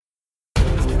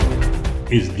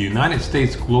Is the United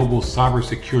States global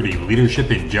cybersecurity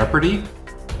leadership in jeopardy?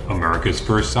 America's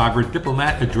first cyber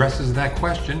diplomat addresses that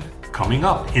question, coming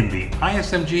up in the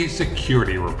ISMG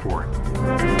Security Report.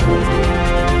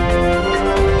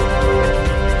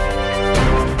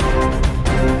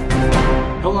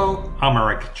 Hello, I'm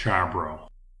Eric Chabrow.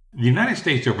 The United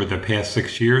States over the past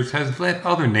 6 years has led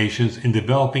other nations in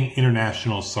developing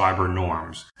international cyber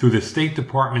norms through the State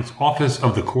Department's Office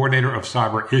of the Coordinator of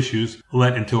Cyber Issues,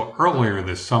 led until earlier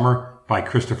this summer by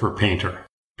Christopher Painter.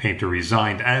 Painter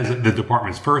resigned as the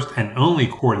department's first and only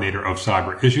coordinator of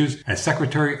cyber issues as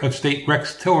Secretary of State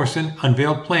Rex Tillerson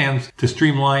unveiled plans to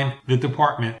streamline the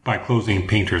department by closing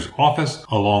Painter's office,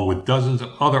 along with dozens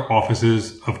of other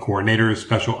offices of coordinators,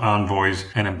 special envoys,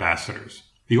 and ambassadors.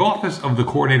 The Office of the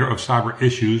Coordinator of Cyber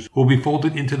Issues will be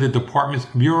folded into the department's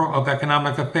Bureau of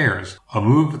Economic Affairs, a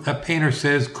move that Painter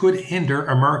says could hinder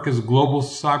America's global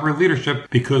cyber leadership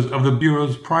because of the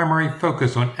Bureau's primary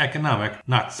focus on economic,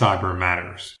 not cyber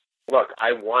matters. Look,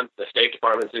 I want the State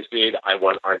Department to succeed. I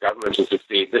want our government to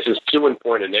succeed. This is too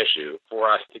important an issue for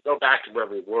us to go back to where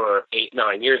we were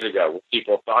 8-9 years ago.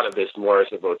 People thought of this more as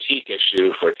a boutique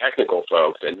issue for technical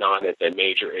folks and not as a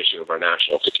major issue of our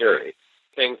national security.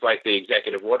 Things like the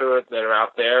executive order that are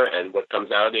out there and what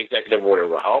comes out of the executive order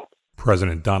will help.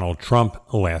 President Donald Trump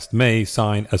last May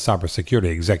signed a cybersecurity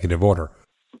executive order.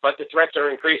 But the threats are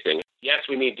increasing. Yes,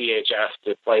 we need DHS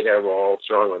to play their role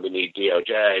strongly. We need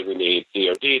DOJ. We need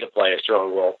DOD to play a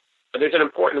strong role. But there's an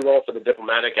important role for the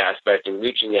diplomatic aspect in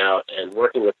reaching out and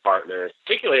working with partners,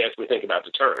 particularly as we think about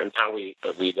deterrence, how we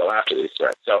go after these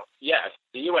threats. So, yes,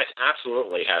 the U.S.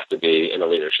 absolutely has to be in a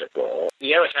leadership role. The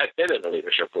U.S. has been in a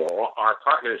leadership role. Our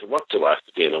partners look to us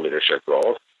to be in a leadership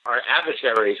role. Our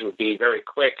adversaries would be very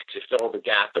quick to fill the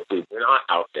gap if we were not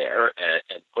out there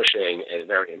and pushing a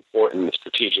very important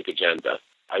strategic agenda.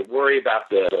 I worry about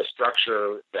the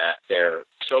structure that they're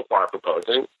so far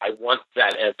proposing. I want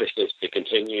that emphasis to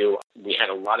continue. We had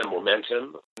a lot of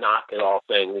momentum, not at all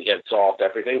saying we had solved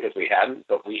everything because we hadn't,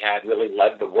 but we had really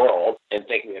led the world in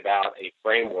thinking about a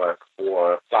framework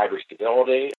for cyber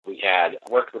stability. We had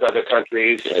worked with other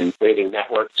countries and creating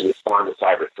networks to respond to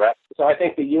cyber threats. So I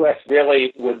think the U.S.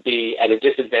 really would be at a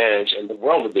disadvantage and the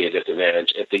world would be at a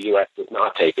disadvantage if the U.S. does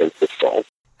not take this role.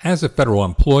 As a federal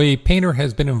employee, Painter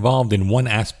has been involved in one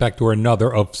aspect or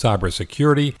another of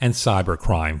cybersecurity and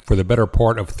cybercrime for the better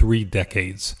part of 3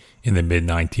 decades. In the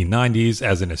mid-1990s,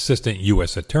 as an assistant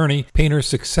U.S. attorney, Painter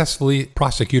successfully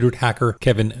prosecuted hacker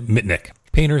Kevin Mitnick.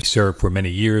 Painter served for many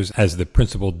years as the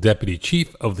principal deputy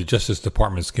chief of the Justice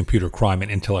Department's Computer Crime and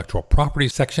Intellectual Property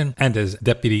Section and as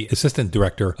deputy assistant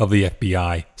director of the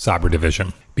FBI Cyber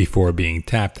Division. Before being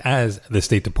tapped as the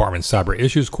State Department Cyber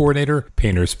Issues Coordinator,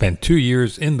 Painter spent 2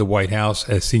 years in the White House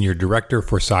as Senior Director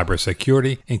for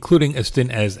Cybersecurity, including a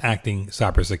stint as Acting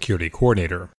Cybersecurity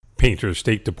Coordinator. Painter's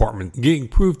State Department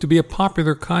gig proved to be a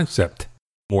popular concept.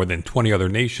 More than 20 other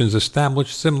nations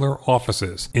established similar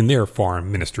offices in their foreign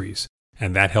ministries,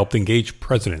 and that helped engage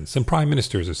presidents and prime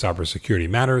ministers in cybersecurity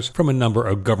matters from a number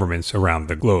of governments around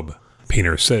the globe.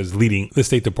 Painter says leading the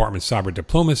State Department's cyber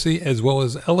diplomacy as well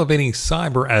as elevating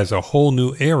cyber as a whole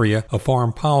new area of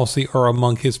foreign policy are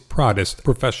among his proudest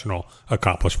professional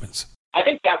accomplishments. I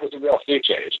think that was a real sea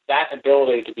change. That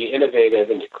ability to be innovative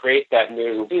and to create that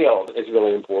new field is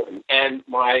really important. And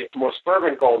my most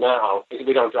fervent goal now is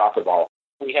we don't drop the ball.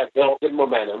 We have built good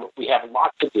momentum. We have a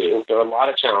lot to do. There are a lot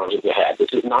of challenges ahead.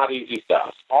 This is not easy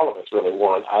stuff. All of us really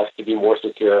want us to be more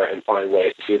secure and find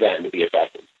ways to do that and to be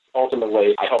effective.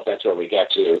 Ultimately, I hope that's where we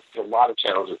get to. There's a lot of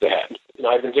challenges ahead.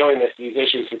 I've been doing these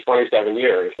issues for 27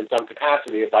 years. In some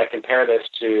capacity, if I compare this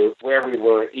to where we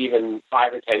were even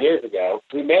 5 or 10 years ago,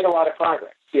 we made a lot of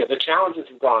progress. The challenges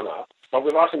have gone up, but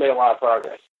we've also made a lot of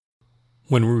progress.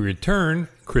 When we return,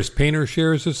 Chris Painter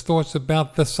shares his thoughts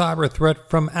about the cyber threat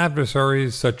from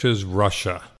adversaries such as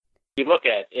Russia. You look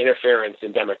at interference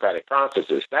in democratic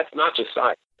processes, that's not just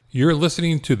cyber. You're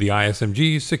listening to the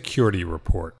ISMG Security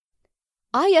Report.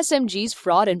 ISMG's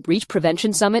Fraud and Breach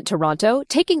Prevention Summit Toronto,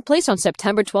 taking place on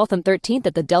September 12th and 13th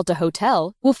at the Delta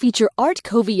Hotel, will feature Art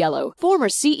Coviello, former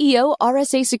CEO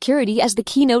RSA Security, as the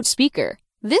keynote speaker.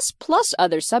 This plus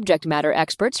other subject matter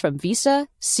experts from Visa,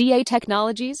 CA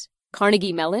Technologies,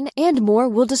 Carnegie Mellon, and more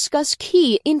will discuss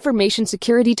key information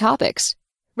security topics.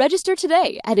 Register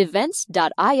today at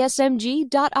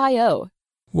events.ismg.io.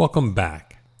 Welcome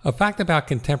back. A fact about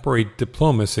contemporary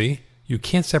diplomacy, you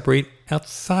can't separate out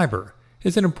cyber.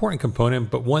 Is an important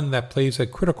component, but one that plays a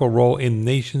critical role in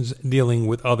nations dealing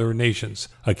with other nations.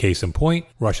 A case in point,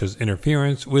 Russia's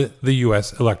interference with the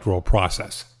U.S. electoral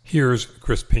process. Here's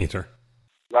Chris Painter.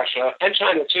 Russia and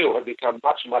China, too, have become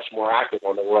much, much more active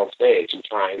on the world stage in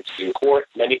trying to court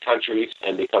many countries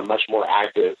and become much more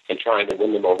active in trying to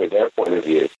win them over their point of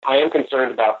view. I am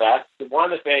concerned about that.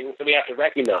 One of the things that we have to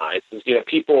recognize is,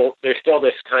 people, there's still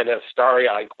this kind of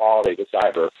starry-eyed quality to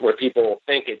cyber where people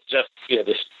think it's just,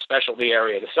 this specialty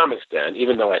area to some extent,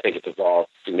 even though I think it's evolved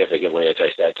significantly, as I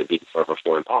said, to be for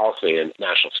foreign policy and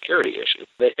national security issues.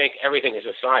 They think everything is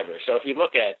just cyber. So if you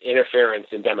look at interference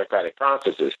in democratic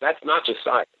processes, that's not just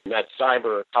cyber. That's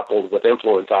cyber coupled with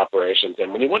influence operations.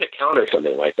 And when you want to counter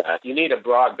something like that, you need a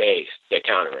broad base to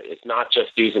counter it. It's not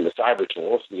just using the cyber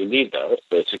tools. You need those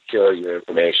to secure your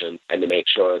information and to make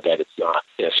sure that it's not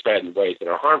spread in ways that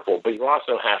are harmful. But you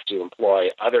also have to employ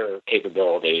other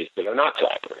capabilities that are not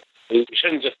cyber. We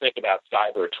shouldn't just think about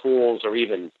cyber tools or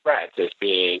even threats as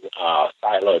being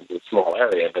siloed in a small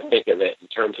area, but think of it in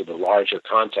terms of the larger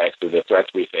context of the threats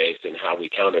we face and how we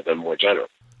counter them more generally.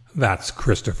 That's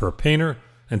Christopher Painter.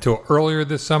 Until earlier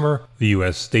this summer, the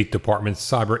U.S. State Department's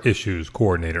Cyber Issues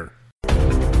Coordinator.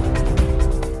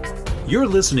 You're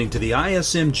listening to the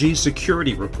ISMG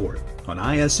Security Report on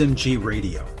ISMG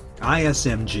Radio.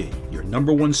 ISMG, your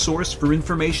number one source for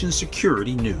information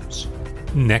security news.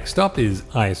 Next up is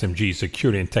ISMG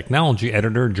Security and Technology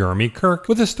Editor Jeremy Kirk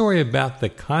with a story about the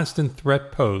constant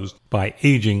threat posed by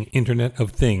aging Internet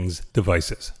of Things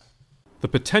devices. The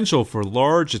potential for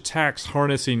large attacks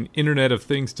harnessing Internet of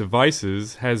Things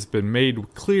devices has been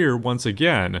made clear once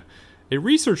again. A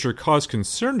researcher caused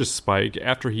concern to Spike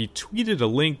after he tweeted a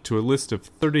link to a list of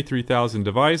 33,000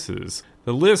 devices.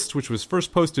 The list, which was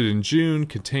first posted in June,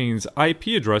 contains IP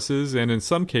addresses and, in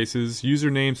some cases,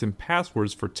 usernames and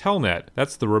passwords for Telnet.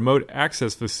 That's the remote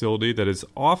access facility that is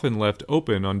often left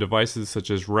open on devices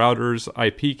such as routers,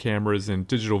 IP cameras, and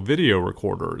digital video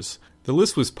recorders. The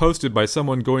list was posted by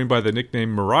someone going by the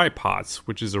nickname MiraiPots,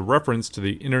 which is a reference to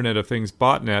the Internet of Things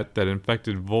botnet that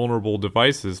infected vulnerable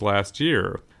devices last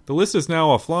year. The list is now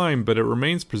offline, but it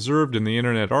remains preserved in the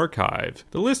Internet Archive.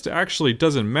 The list actually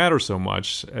doesn't matter so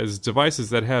much, as devices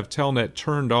that have Telnet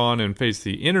turned on and face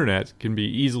the Internet can be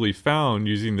easily found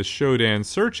using the Shodan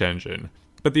search engine.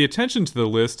 But the attention to the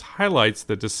list highlights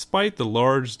that despite the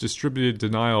large distributed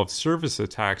denial of service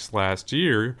attacks last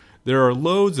year, there are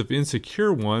loads of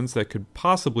insecure ones that could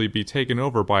possibly be taken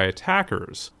over by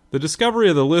attackers. The discovery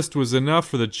of the list was enough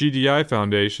for the GDI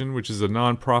Foundation, which is a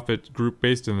non-profit group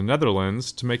based in the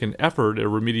Netherlands, to make an effort at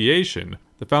remediation.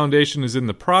 The foundation is in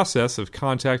the process of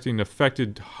contacting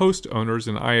affected host owners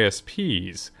and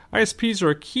ISPs. ISPs are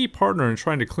a key partner in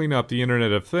trying to clean up the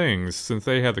Internet of Things, since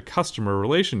they have the customer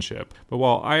relationship. But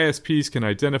while ISPs can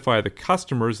identify the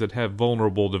customers that have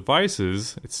vulnerable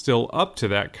devices, it's still up to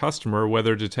that customer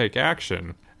whether to take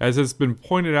action. As has been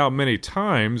pointed out many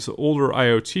times, older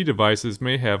IoT devices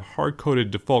may have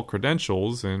hard-coded default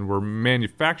credentials and were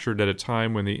manufactured at a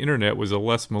time when the Internet was a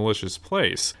less malicious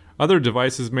place. Other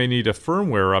devices may need a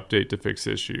firmware update to fix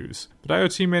issues. But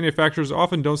IoT manufacturers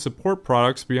often don't support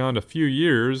products beyond a few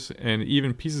years, and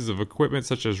even pieces of equipment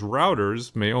such as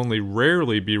routers may only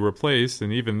rarely be replaced,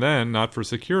 and even then, not for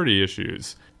security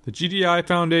issues. The GDI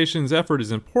Foundation's effort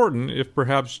is important, if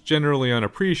perhaps generally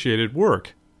unappreciated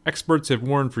work. Experts have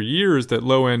warned for years that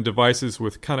low-end devices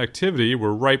with connectivity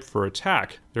were ripe for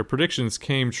attack. Their predictions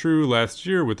came true last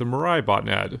year with the Mirai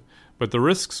botnet, but the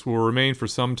risks will remain for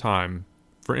some time.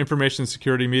 For Information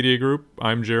Security Media Group,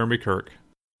 I'm Jeremy Kirk.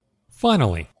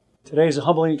 Finally, today is a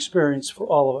humbling experience for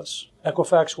all of us.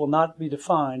 Equifax will not be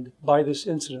defined by this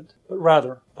incident, but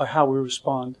rather by how we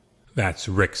respond. That's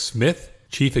Rick Smith,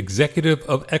 Chief Executive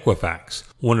of Equifax,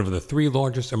 one of the 3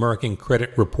 largest American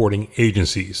credit reporting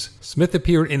agencies. Smith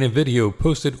appeared in a video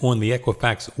posted on the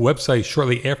Equifax website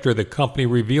shortly after the company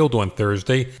revealed on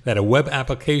Thursday that a web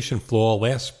application flaw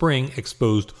last spring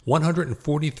exposed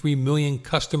 143 million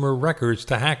customer records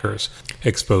to hackers.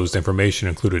 Exposed information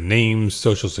included names,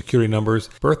 social security numbers,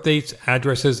 birth dates,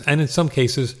 addresses, and in some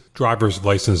cases, driver's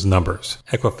license numbers.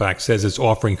 Equifax says it's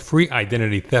offering free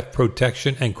identity theft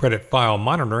protection and credit file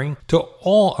monitoring to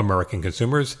all American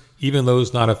consumers, even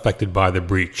those not affected by the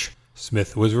breach.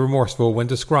 Smith was remorseful when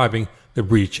describing the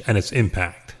breach and its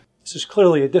impact. This is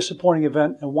clearly a disappointing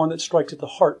event and one that strikes at the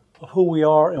heart of who we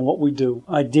are and what we do.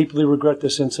 I deeply regret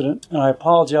this incident, and I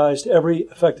apologize to every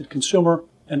affected consumer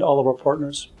and all of our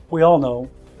partners. We all know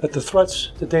that the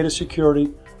threats to data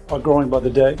security are growing by the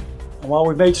day. And while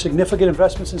we've made significant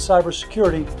investments in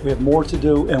cybersecurity, we have more to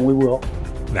do, and we will.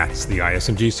 That's the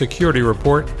ISMG Security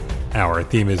Report. Our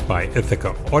theme is by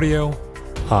Ithaca Audio.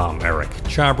 I'm Eric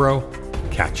Chabrow.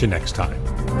 Catch you next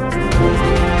time.